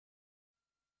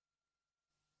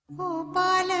ओ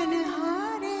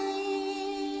पालनहारे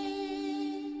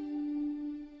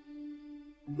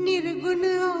निर्गुण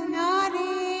नारे.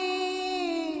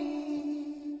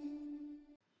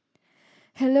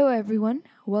 Hello everyone,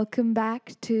 welcome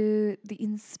back to the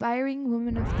Inspiring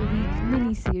Woman of the Week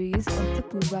mini-series of the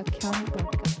Purva Khyam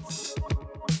podcast.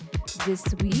 This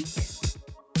week,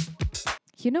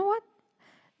 you know what?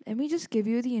 Let me just give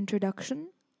you the introduction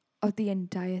of the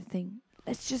entire thing.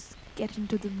 Let's just get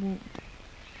into the mood.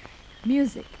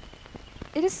 Music.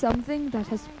 It is something that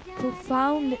has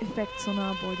profound effects on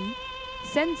our body,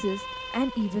 senses,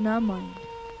 and even our mind.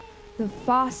 The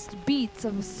fast beats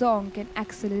of a song can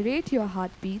accelerate your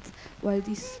heartbeats, while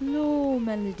the slow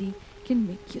melody can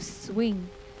make you swing,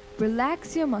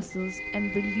 relax your muscles,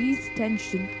 and release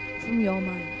tension from your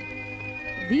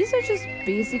mind. These are just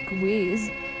basic ways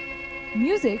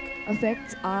music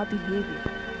affects our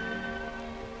behavior.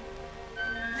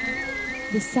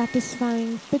 The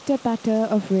satisfying pitter-patter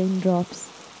of raindrops,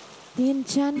 the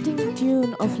enchanting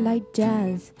tune of light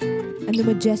jazz, and the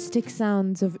majestic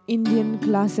sounds of Indian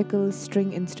classical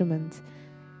string instruments.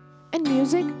 And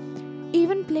music,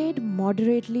 even played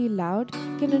moderately loud,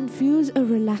 can infuse a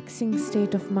relaxing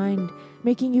state of mind,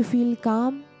 making you feel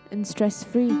calm and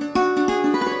stress-free.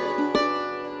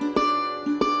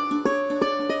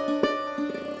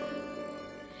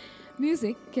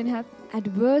 Music can have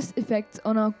adverse effects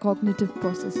on our cognitive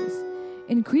processes.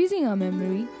 Increasing our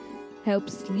memory, help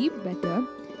sleep better,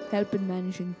 help in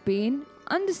managing pain,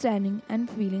 understanding and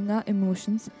feeling our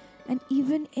emotions, and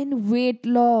even in weight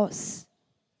loss.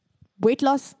 Weight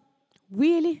loss?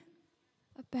 Really?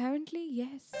 Apparently,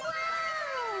 yes.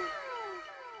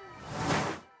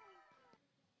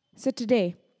 So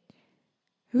today,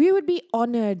 we would be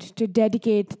honored to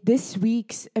dedicate this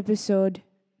week's episode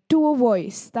to a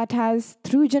voice that has,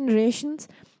 through generations,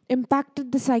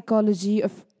 impacted the psychology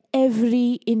of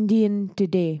every Indian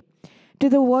today. To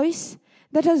the voice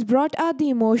that has brought out the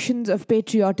emotions of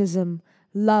patriotism,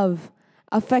 love,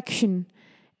 affection,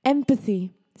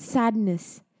 empathy,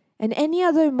 sadness, and any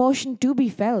other emotion to be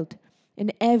felt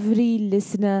in every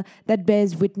listener that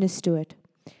bears witness to it.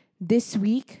 This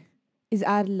week is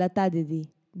our Lata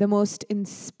Didi, the most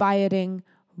inspiring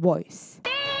voice.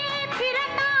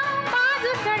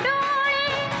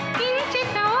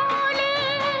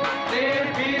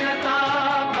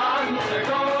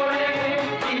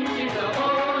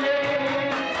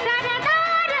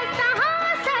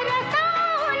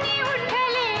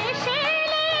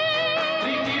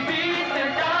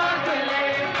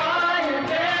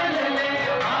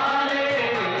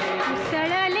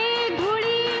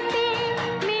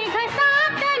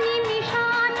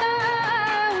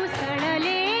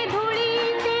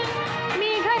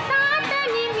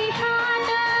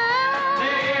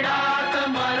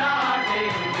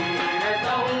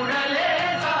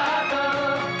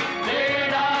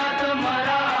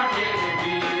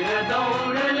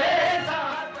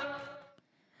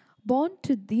 Born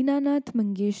to Dinanath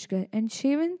Mangeshkar and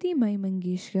Shevanti Mai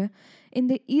Mangeshkar in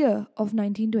the year of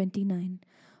 1929,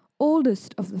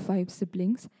 oldest of the five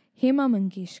siblings, Hema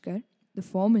Mangeshkar, the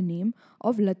former name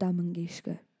of Lata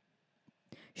Mangeshkar.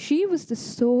 She was the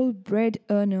sole bread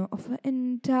earner of her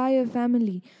entire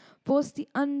family post the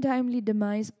untimely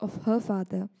demise of her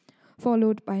father,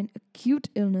 followed by an acute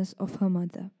illness of her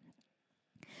mother.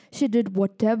 She did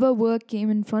whatever work came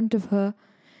in front of her.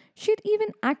 She'd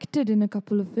even acted in a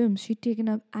couple of films. She'd taken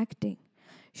up acting.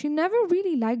 She never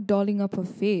really liked dolling up her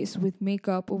face with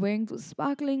makeup or wearing those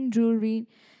sparkling jewelry.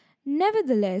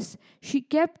 Nevertheless, she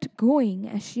kept going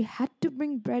as she had to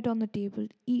bring bread on the table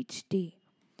each day.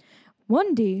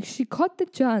 One day, she caught the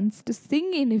chance to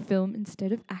sing in a film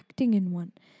instead of acting in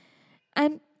one.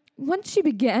 And once she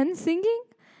began singing,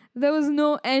 there was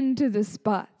no end to this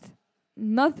path.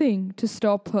 Nothing to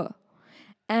stop her.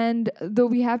 And though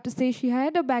we have to say she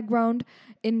had a background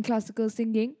in classical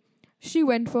singing, she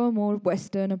went for a more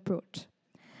Western approach.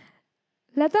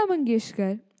 Lata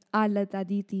Mangeshkar, our Lata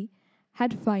Diti,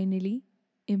 had finally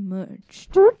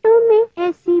emerged. होठों में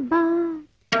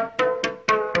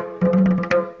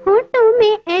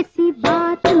ऐसी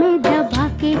बात में दबा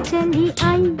के चली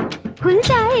आई खुल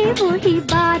जाए वही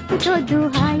बात तो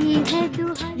दुहाई है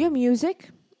दुहाई. Your music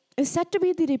is said to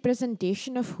be the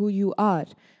representation of who you are,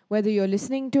 whether you're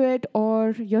listening to it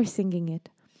or you're singing it.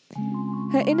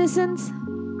 Her innocence,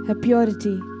 her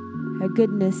purity, her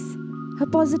goodness, her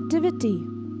positivity,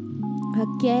 her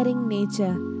caring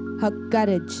nature, her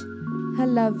courage, her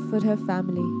love for her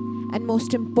family, and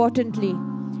most importantly,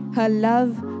 her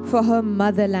love for her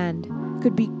motherland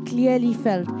could be clearly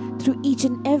felt through each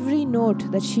and every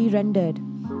note that she rendered.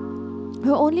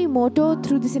 Her only motto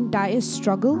through this entire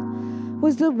struggle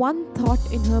was the one thought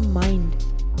in her mind,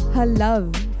 her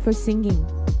love for singing.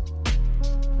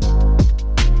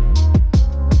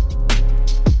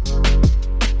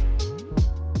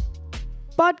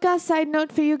 Podcast side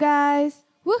note for you guys.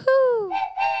 Woohoo!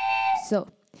 So,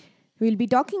 we'll be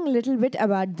talking a little bit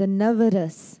about the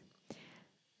Navaras.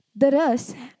 The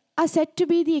ras are said to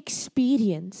be the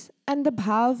experience and the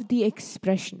bhav, the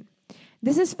expression.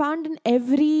 This is found in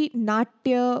every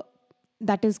natya,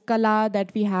 that is kala,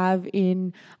 that we have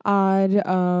in our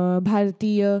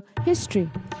Bharatiya history.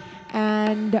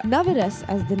 And Navaras,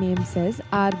 as the name says,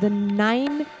 are the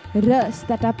 9 ras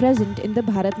that are present in the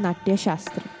Bharatnatyam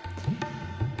Shastra.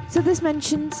 So this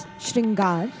mentions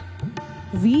Shringar,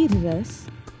 Veer Ras,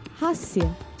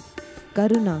 Hasya,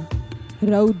 Karuna,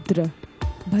 Raudra,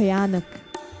 Bhayanak,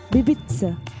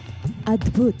 Bibitsa,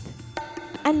 Adbhut,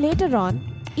 and later on,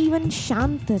 even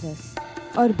Shantaras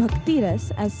or Bhakti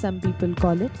Ras, as some people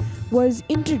call it, was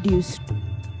introduced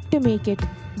to make it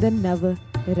the Nava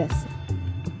Rasa.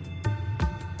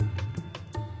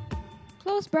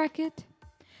 Close bracket.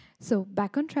 So,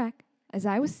 back on track, as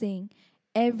I was saying,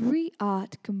 every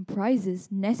art comprises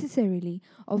necessarily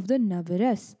of the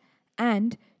Navaras,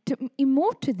 and to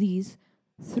emote to these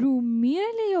through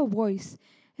merely your voice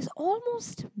is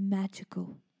almost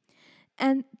magical.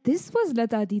 And this was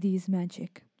Lata Didi's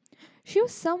magic. She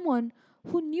was someone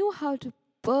who knew how to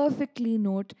perfectly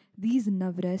note these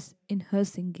Navaras in her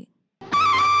singing.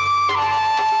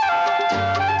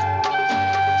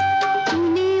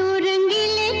 तूने ओ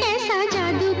रंगीले कैसा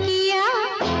जादू किया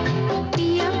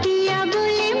पिया पिया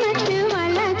बोले मत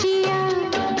वाला जिया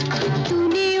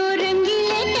तूने ओ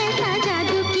रंगीले कैसा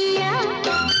जादू किया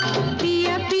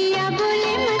पिया पिया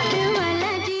बोले मत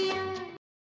वाला जिया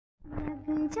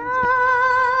लग जा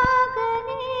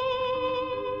गले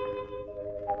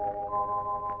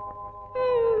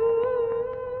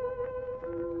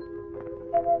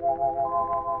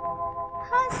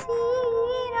हंसी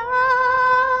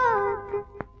रात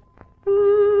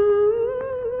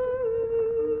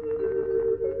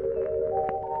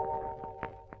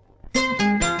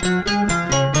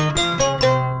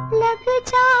लग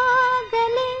जा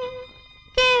गले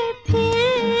के फिर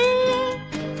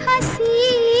हंसी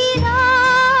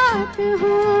रात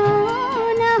हो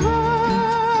न हो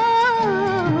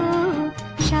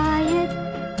शायद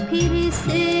फिर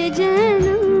से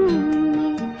जन्म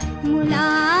में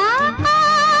मुलाकात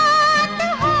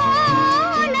हो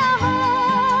न हो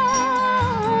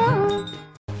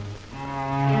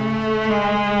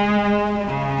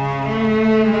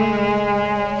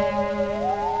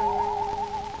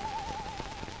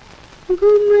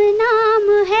गुमनाम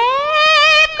है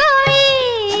कोई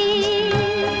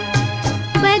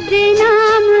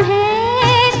बदनाम है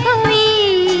कोई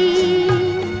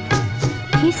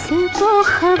किसको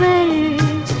खबर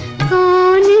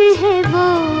कौन है वो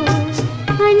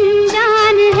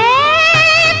अनजान है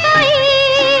कोई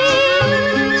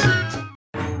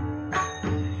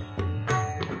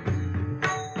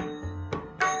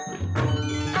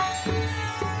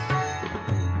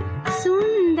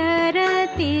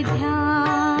सुंदरते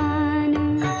ध्यान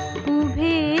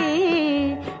उभे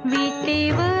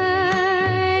विटेवरी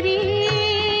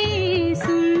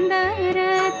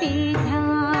सुंदरते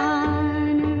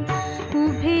ध्यान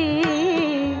उभे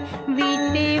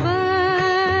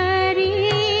विटेवरी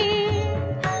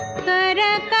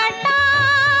करकटावरी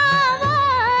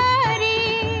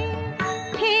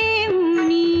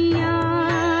ठेवुनिया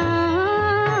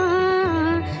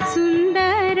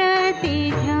सुंदरते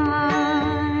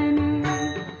ध्यान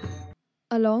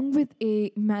Along with a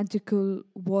magical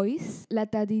voice,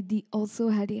 Lata Didi also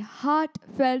had a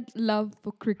heartfelt love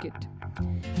for cricket.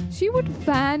 She would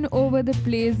fan over the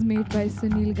plays made by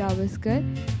Sunil Gavaskar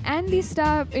and the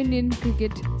star of Indian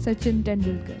cricket Sachin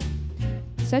Tendulkar.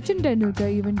 Sachin Tendulkar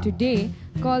even today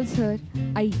calls her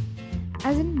Ai,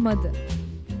 as in mother.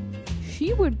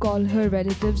 She would call her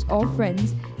relatives or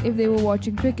friends if they were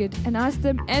watching cricket and ask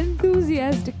them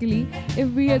enthusiastically if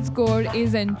we had scored a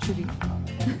century.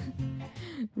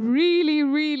 Really,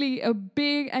 really a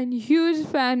big and huge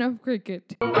fan of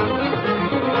cricket.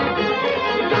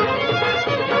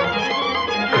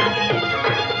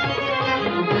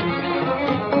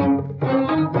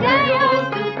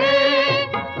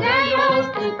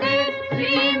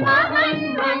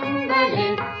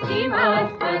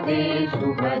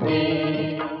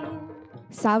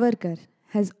 Savarkar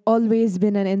has always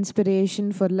been an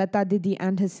inspiration for Lata Didi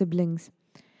and his siblings.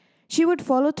 She would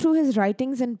follow through his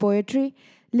writings and poetry,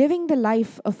 living the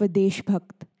life of a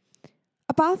Deshbhakt.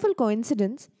 A powerful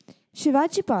coincidence,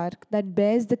 Shivaji Park, that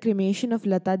bears the cremation of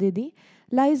Lata Didi,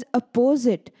 lies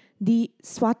opposite the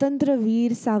Swatantra Veer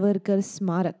Savarkar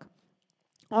Smarak,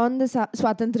 on the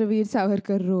Swatantravir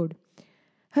Savarkar Road.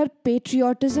 Her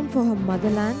patriotism for her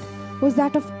motherland was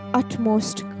that of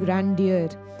utmost grandeur.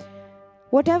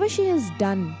 Whatever she has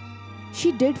done,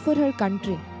 she did for her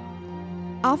country.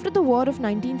 After the War of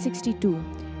 1962,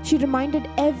 she reminded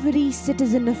every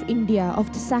citizen of India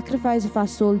of the sacrifice of our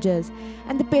soldiers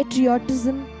and the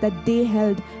patriotism that they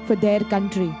held for their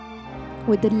country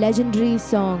with the legendary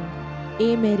song,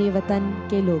 "Ye Mere Watan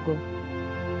Ke Logo."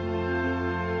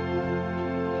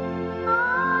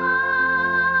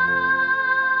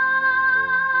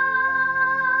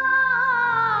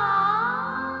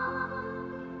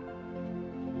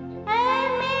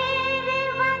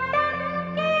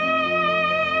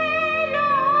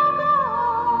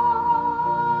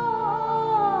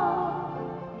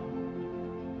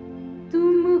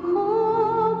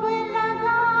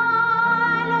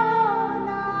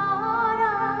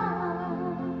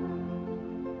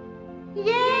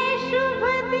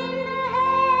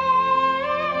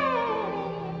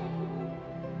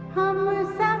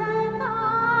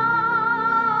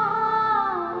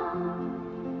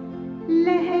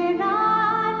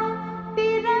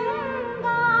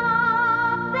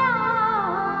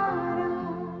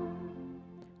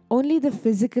 Only the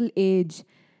physical age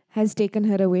has taken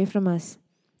her away from us.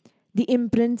 The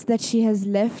imprints that she has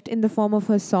left in the form of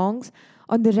her songs,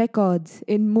 on the records,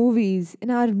 in movies,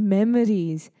 in our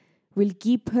memories, will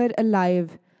keep her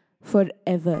alive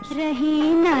forever. रहे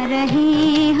न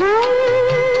रहे हम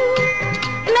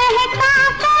महका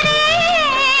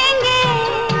करेंगे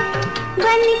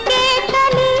बनके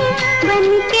कली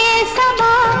बनके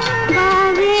सबा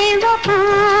गावे वफा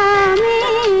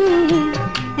में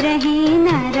रहे न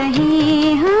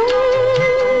रहे हम.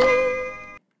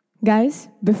 Guys,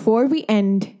 before we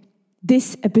end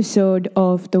this episode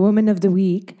of the Woman of the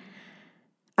Week,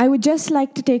 I would just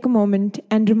like to take a moment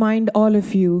and remind all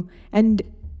of you and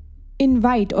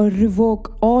invite or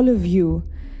revoke all of you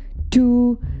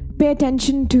to pay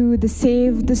attention to the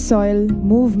Save the Soil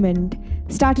movement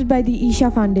started by the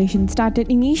Isha Foundation,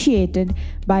 initiated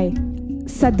by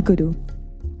Sadhguru,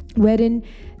 wherein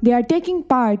they are taking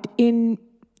part in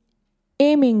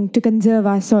aiming to conserve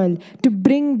our soil, to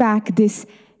bring back this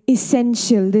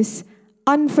essential, this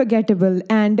unforgettable,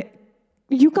 and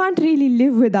you can't really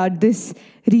live without this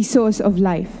resource of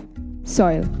life,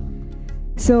 soil.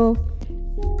 So,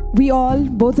 we all,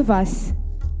 both of us,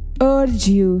 urge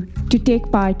you to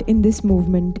take part in this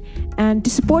movement and to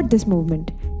support this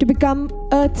movement, to become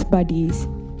Earth buddies,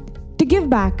 to give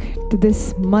back to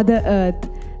this Mother Earth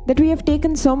that we have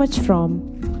taken so much from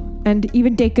and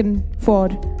even taken for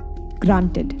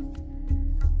granted.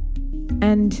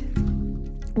 And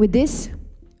with this,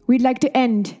 we'd like to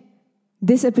end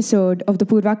this episode of the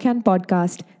Purvakyan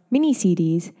podcast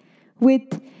mini-series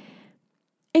with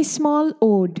a small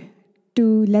ode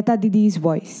to Lata Didi's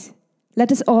voice.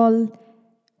 Let us all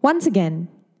once again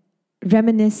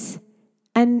reminisce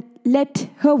and let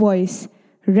her voice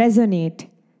resonate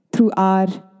through our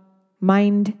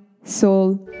mind,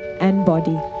 soul, and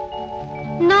body.